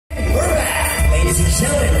ladies and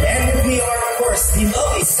gentlemen, and with me are, of course, the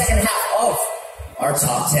lovely second half of our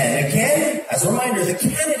top 10. Again, as a reminder, the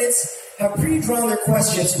candidates have pre-drawn their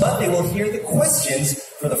questions, but they will hear the questions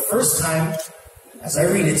for the first time as I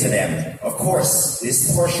read it to them. Of course,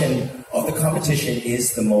 this portion of the competition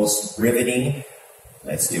is the most riveting.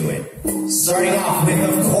 Let's do it. Starting off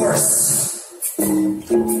with, of course,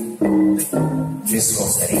 Miss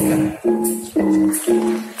Costa Rica.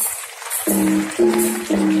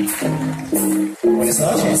 Buenas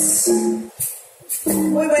noches.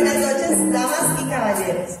 Muy buenas noches, damas y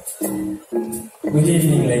caballeros. Good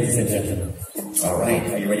evening, ladies and gentlemen. All right,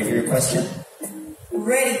 are you ready for your question?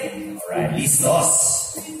 Ready. All right,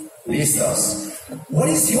 listos. Listos. What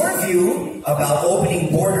is your view about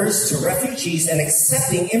opening borders to refugees and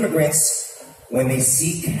accepting immigrants when they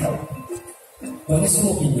seek help? ¿Cuál es su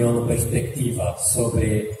opinión o perspectiva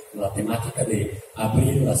sobre la temática de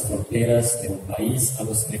abrir las fronteras de un país a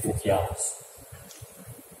los refugiados?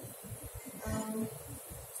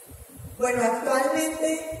 Bueno,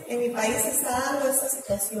 actualmente en mi país se está dando esta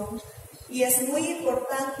situación y es muy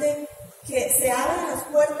importante que se abran las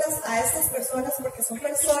puertas a estas personas porque son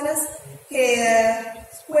personas que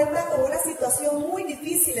cuentan con una situación muy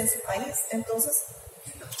difícil en su país. Entonces,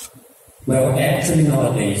 Well, actually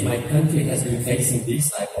nowadays my country has been facing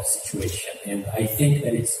this type of situation, and I think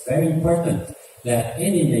that it's very important that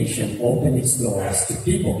any nation open its doors to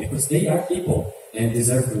people because they are people and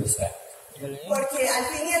deserve respect. porque al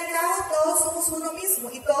fin y al cabo todos somos uno mismo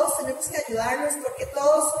y todos tenemos que ayudarnos porque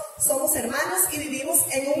todos somos hermanos y vivimos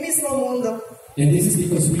en un mismo mundo. And this is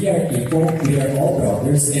because we are equal, we are all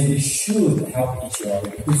brothers, and we should help each other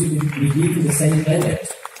because we live in the same planet.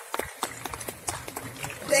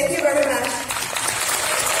 Thank you very much.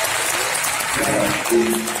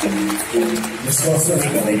 Miss Costa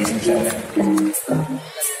Rica, ladies and gentlemen.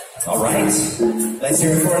 All right, let's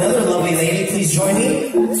hear it for another lovely lady. Please join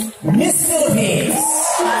me, Miss Philippines.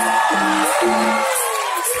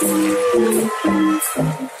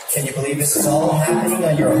 Can you believe this is all happening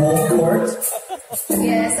on your home court?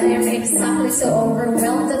 Yes, I am exactly so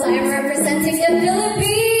overwhelmed that I am representing the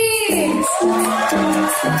Philippines!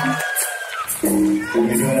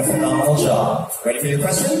 You're doing a phenomenal job. Ready for your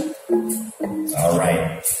question? All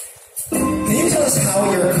right. Can you tell us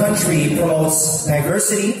how your country promotes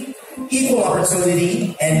diversity, equal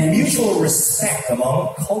opportunity, and mutual respect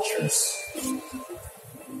among cultures?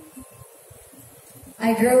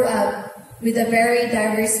 I grew up with a very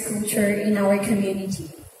diverse culture in our community.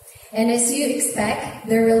 And as you expect,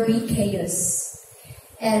 there will be chaos.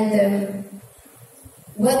 And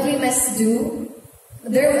what we must do,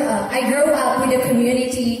 I grew up with a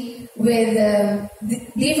community with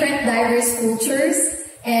different diverse cultures,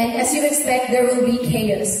 and as you expect, there will be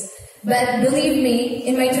chaos. But believe me,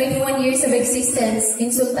 in my 21 years of existence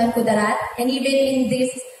in Sultan Kudarat, and even in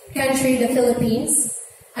this country, the Philippines,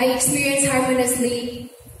 I experienced harmoniously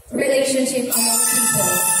relationship among people.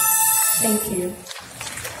 Thank you.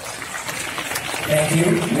 Thank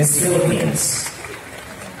you, Miss Philippines.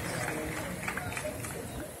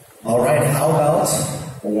 All right, how about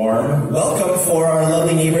a warm welcome for our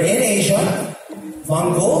lovely neighbor in Asia,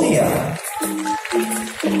 Mongolia.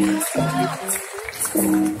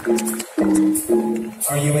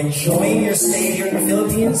 Are you enjoying your stay here in the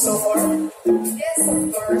Philippines so far? Yes,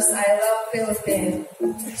 of course. I love Philippines.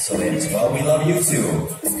 Excellent. Well, we love you too.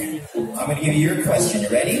 I'm going to give you your question. You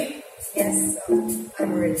ready? Yes,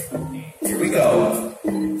 I'm ready. Here we go.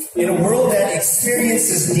 In a world that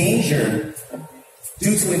experiences danger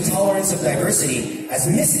due to intolerance of diversity, as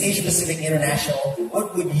Miss Asia Pacific International,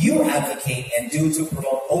 what would you advocate and do to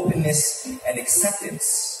promote openness and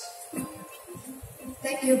acceptance?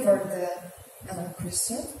 Thank you for the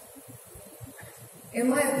question. In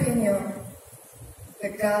my opinion, the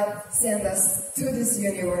God sent us to this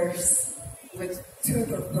universe with two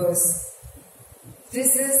purposes.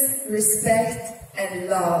 This is respect and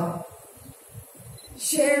love.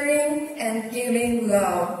 Sharing and giving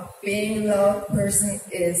love, being a loved person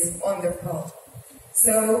is wonderful.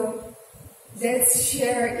 So let's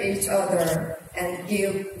share each other and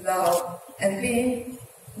give love and being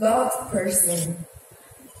loved person.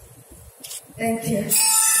 Thank you.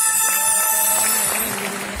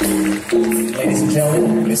 Ladies and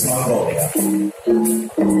gentlemen, Miss Mongolia.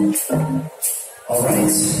 All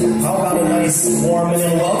right, how about a nice warm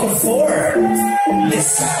and welcome for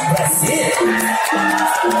Miss Brazil?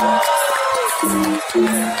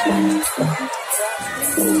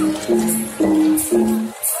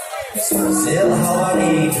 Miss Brazil, how about a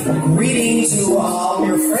greeting to all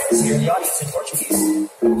your friends here in the audience in Portuguese?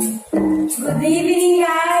 Good evening,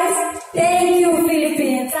 guys. Thank you,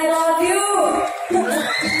 Philippines. I love you.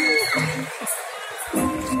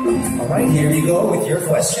 All right, here you go with your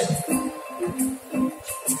question.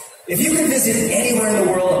 If you could visit anywhere in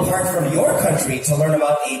the world apart from your country to learn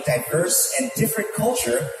about a diverse and different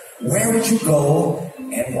culture, where would you go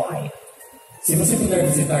and why? Se você puder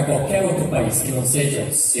visitar qualquer outro país que não seja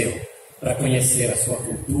o seu, para conhecer a sua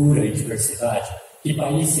cultura e diversidade, que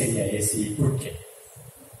país seria esse e por quê?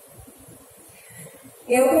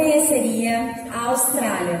 Eu conheceria a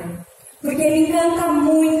Austrália, porque me encanta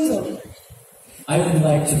muito. I would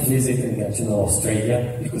like to visit and get to know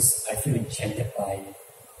Australia because I feel enchanted by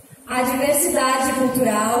A diversidade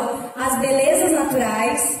cultural, as belezas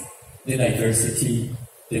naturais the diversity,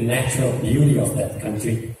 the natural beauty of that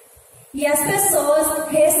country, e as pessoas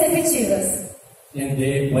receptivas. and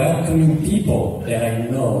the welcoming people that I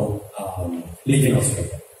know live in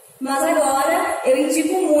Australia. Mas agora eu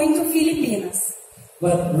indico muito Filipinas.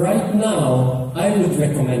 But right now, I would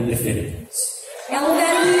recommend the Philippines. É um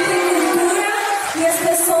lugar muito em cultura e as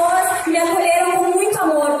pessoas me acolheram com muito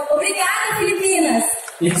amor. Obrigada, Filipinas!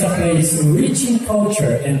 It's a place rich in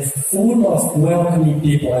culture and full of welcoming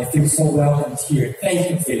people. I feel so welcomed here.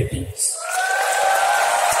 Thank you, Philippines.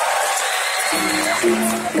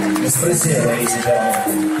 Miss Brazil, ladies and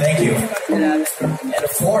gentlemen. Thank you. And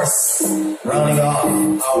of course, rounding off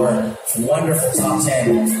our wonderful top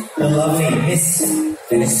 10, the lovely Miss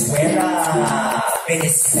Venezuela.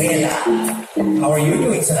 Venezuela. How are you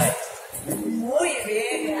doing tonight? Muy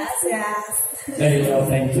bien, gracias. Very well,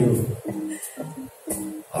 thank you.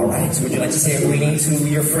 All right, so would you like to say a greeting to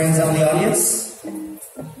your friends out in the audience?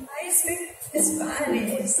 I speak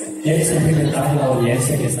Spanish. ¿Quieres cumplimentar a la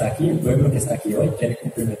audiencia que está aquí, el pueblo que está aquí hoy? ¿Quieres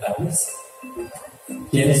cumplimentarles?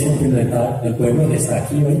 ¿Quieres cumplimentar el pueblo que está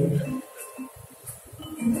aquí hoy?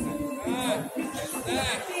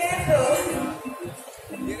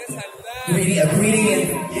 A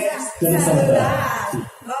greeting and yes. ¿Quieres saludar? Sí.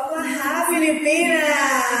 Omaha,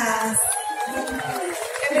 Filipinas.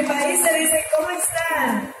 En mi país se dice, ¿cómo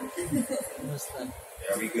están?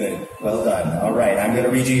 Very good. Well done. All right, I'm going to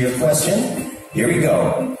read you your question. Here we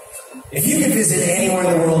go. If you could visit anywhere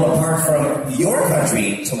in the world apart from your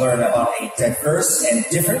country to learn about a diverse and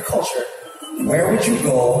different culture, where would you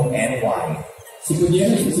go and why? Si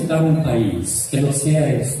pudieras visitar un país que no sea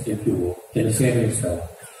el tuyo, que no sea Venezuela,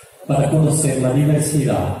 para conocer la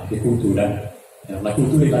diversidad de cultura, la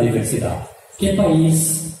cultura y la diversidad, ¿qué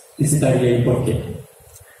país visitaría y por qué?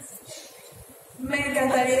 Me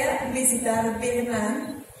encantaría visitar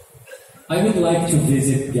Vietnam I would like to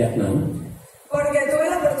visit Vietnam porque tuve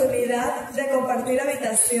la oportunidad de compartir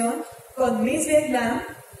habitación con Miss Vietnam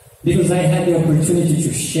because I had the opportunity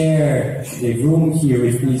to share the room here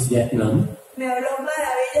with Miss Vietnam. me habló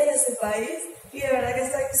maravillas de su país y de verdad que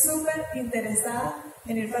estoy súper interesada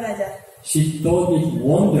en ir para allá. She told me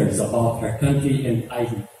wonders about her country, and I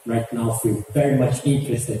right now feel very much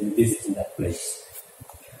interested in visiting that place.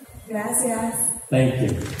 Gracias. Thank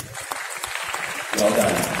you. Well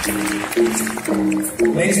done.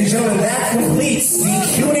 Ladies and gentlemen, that completes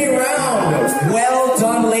the Q&A round. Well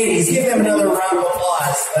done, ladies. Give them another round of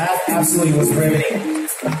applause. That absolutely was riveting.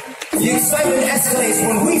 The excitement escalates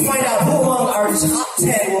when we find out who among our top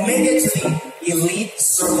 10 will make it to the elite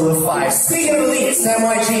circle of 5. Speaking of elite, Sam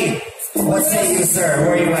YG, what say you, sir?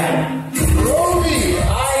 Where are you at?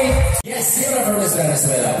 Yes, give it up for Miss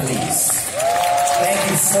Venezuela, please. Thank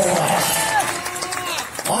you so much.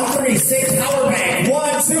 On 3, say power bank.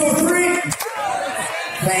 1, 2, 3.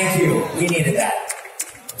 Thank you. We needed that.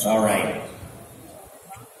 All right.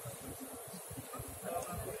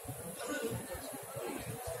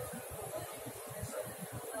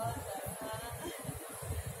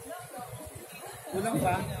 Kulang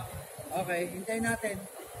pa? Okay, hintayin natin.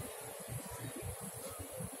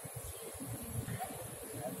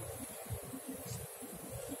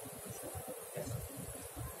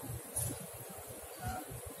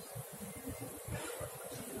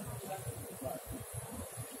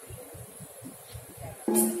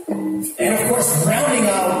 And of course, rounding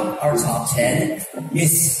out our top 10,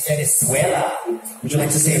 Miss Venezuela. Would you like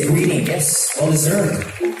to say a greeting? Yes, well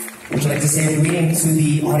deserved. Would you like to say a greeting to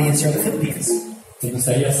the audience here in the Philippines? Me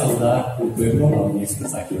gustaría saludar al pueblo, la audiencia que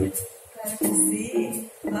está aquí hoy. Claro que sí.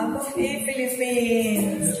 Vamos,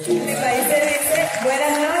 Philippines. En mi país se dice,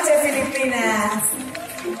 buenas noches, Filipinas.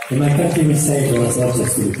 In my country we say buenas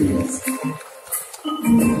noches, Filipinas.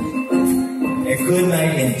 A good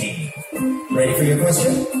night indeed. Ready for your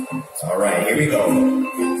question? All right, here we go.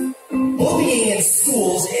 Bullying in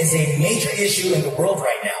schools is a major issue in the world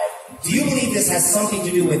right now. Do you believe this has something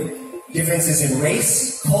to do with differences in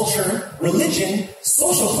race, culture, religion,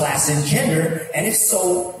 social class, and gender? And if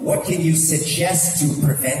so, what can you suggest to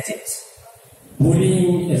prevent it?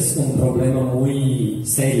 Bullying es un problema muy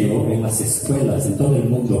serio en las escuelas, en todo el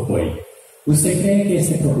mundo hoy. ¿Usted cree que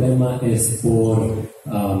este problema es por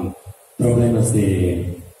problemas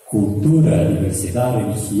de cultura, diversidad,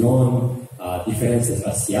 religión, diferencias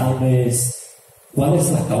raciales? ¿Cuál es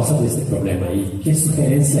la causa de este problema y qué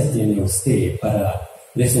sugerencia tiene usted para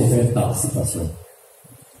resolver tal situación?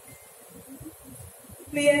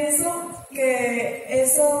 Pienso que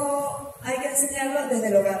eso hay que enseñarlo desde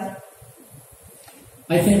el hogar.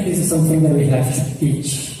 I think this is something that we have to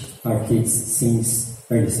teach our kids since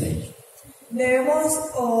early stage. Debemos,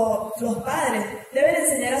 o los padres, deben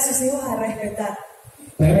enseñar a sus hijos a respetar.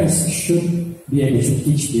 Parents should be able to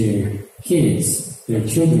teach their kids, their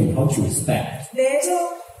children, how to respect. De hecho,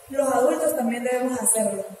 los adultos también debemos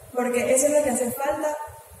hacerlo, porque eso es lo que hace falta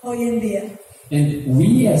hoy en día. And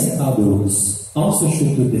we as adults also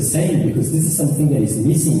should do the same because this is something that is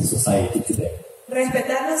missing in society today.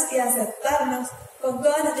 Respetarnos y aceptarnos con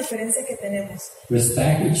todas las diferencias que tenemos.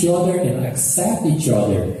 Respect each other and accept each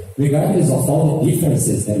other, regardless of all the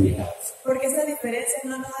differences that we have. Porque esas diferencias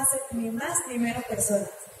no nos hacen ni más ni menos personas.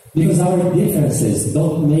 Because our differences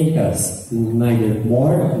don't make us neither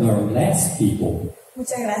more nor less people.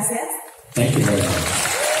 Muchas gracias. Thank you very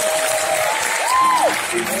much.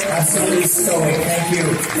 Absolutely stoic. Thank you.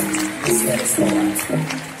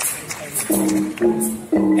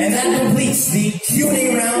 And that completes the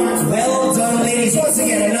Q&A round. Well done, ladies. Once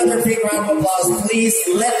again, another big round of applause. Please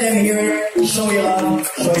let them hear it. Show your love.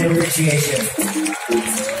 Show your appreciation.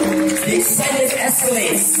 The excitement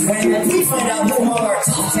escalates when we find out who among our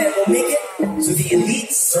top 10 will make it to the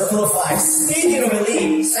elite circle of 5. Speaking of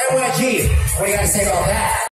elite, San YG, what do you got to say about that?